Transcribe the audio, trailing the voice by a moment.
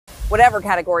Whatever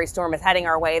category storm is heading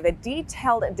our way, the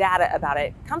detailed data about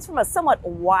it comes from a somewhat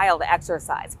wild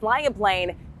exercise, flying a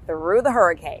plane through the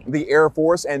hurricane. The Air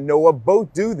Force and NOAA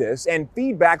both do this and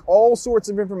feed back all sorts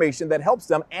of information that helps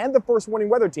them and the First Warning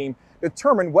Weather Team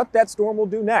determine what that storm will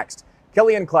do next.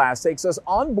 Kellyanne Klass takes us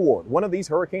on board one of these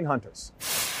hurricane hunters.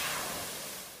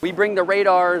 We bring the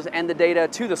radars and the data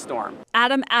to the storm.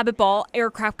 Adam Abitbol,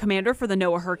 aircraft commander for the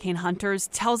NOAA Hurricane Hunters,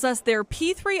 tells us their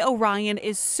P-3 Orion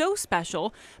is so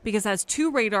special because it has two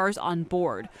radars on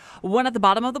board, one at the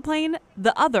bottom of the plane,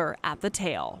 the other at the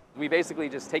tail. We basically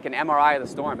just take an MRI of the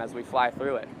storm as we fly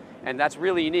through it. And that's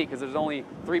really unique because there's only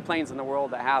 3 planes in the world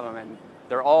that have them, and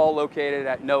they're all located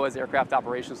at NOAA's Aircraft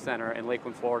Operations Center in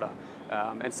Lakeland, Florida.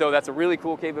 And so that's a really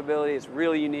cool capability. It's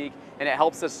really unique, and it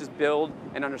helps us just build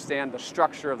and understand the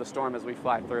structure of the storm as we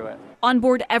fly through it. On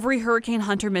board every Hurricane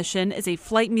Hunter mission is a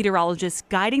flight meteorologist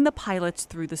guiding the pilots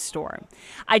through the storm.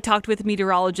 I talked with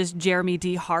meteorologist Jeremy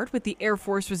D. Hart with the Air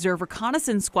Force Reserve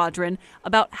Reconnaissance Squadron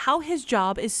about how his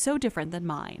job is so different than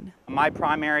mine. My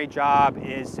primary job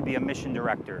is to be a mission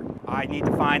director. I need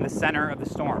to find the center of the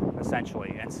storm,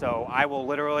 essentially. And so I will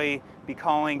literally be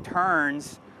calling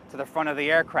turns to the front of the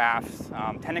aircraft,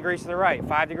 10 degrees to the right,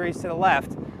 5 degrees to the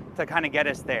left, to kind of get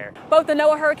us there. Both the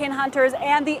NOAA Hurricane Hunters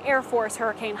and the Air Force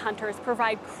Hurricane Hunters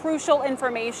provide crucial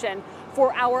information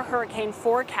for our hurricane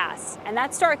forecasts. And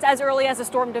that starts as early as the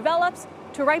storm develops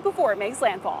to right before it makes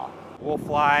landfall. We'll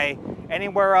fly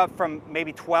anywhere up from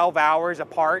maybe 12 hours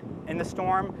apart in the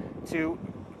storm to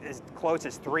as close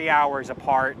as 3 hours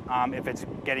apart if it's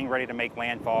getting ready to make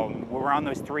landfall. When we're on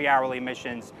those 3-hourly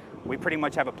missions, we pretty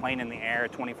much have a plane in the air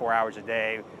 24 hours a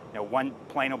day. You know, one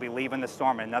plane will be leaving the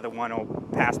storm and another one will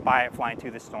pass by it flying to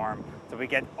the storm. So we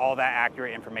get all that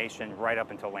accurate information right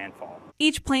up until landfall.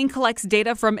 Each plane collects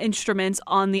data from instruments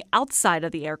on the outside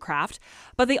of the aircraft,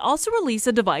 but they also release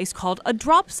a device called a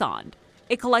dropsonde.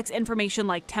 It collects information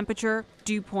like temperature,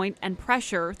 dew point, and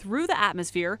pressure through the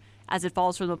atmosphere as it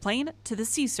falls from the plane to the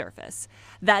sea surface.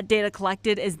 That data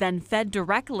collected is then fed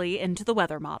directly into the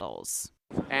weather models.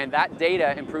 And that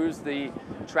data improves the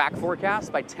track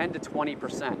forecast by 10 to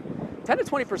 20%. 10 to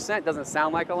 20% doesn't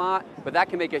sound like a lot, but that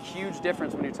can make a huge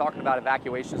difference when you're talking about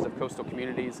evacuations of coastal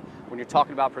communities, when you're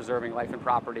talking about preserving life and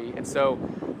property. And so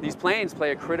these planes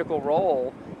play a critical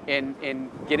role in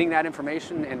getting that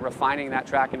information and refining that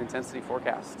track and intensity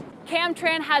forecast. Cam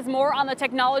Tran has more on the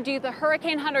technology the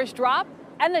Hurricane Hunters drop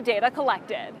and the data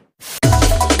collected.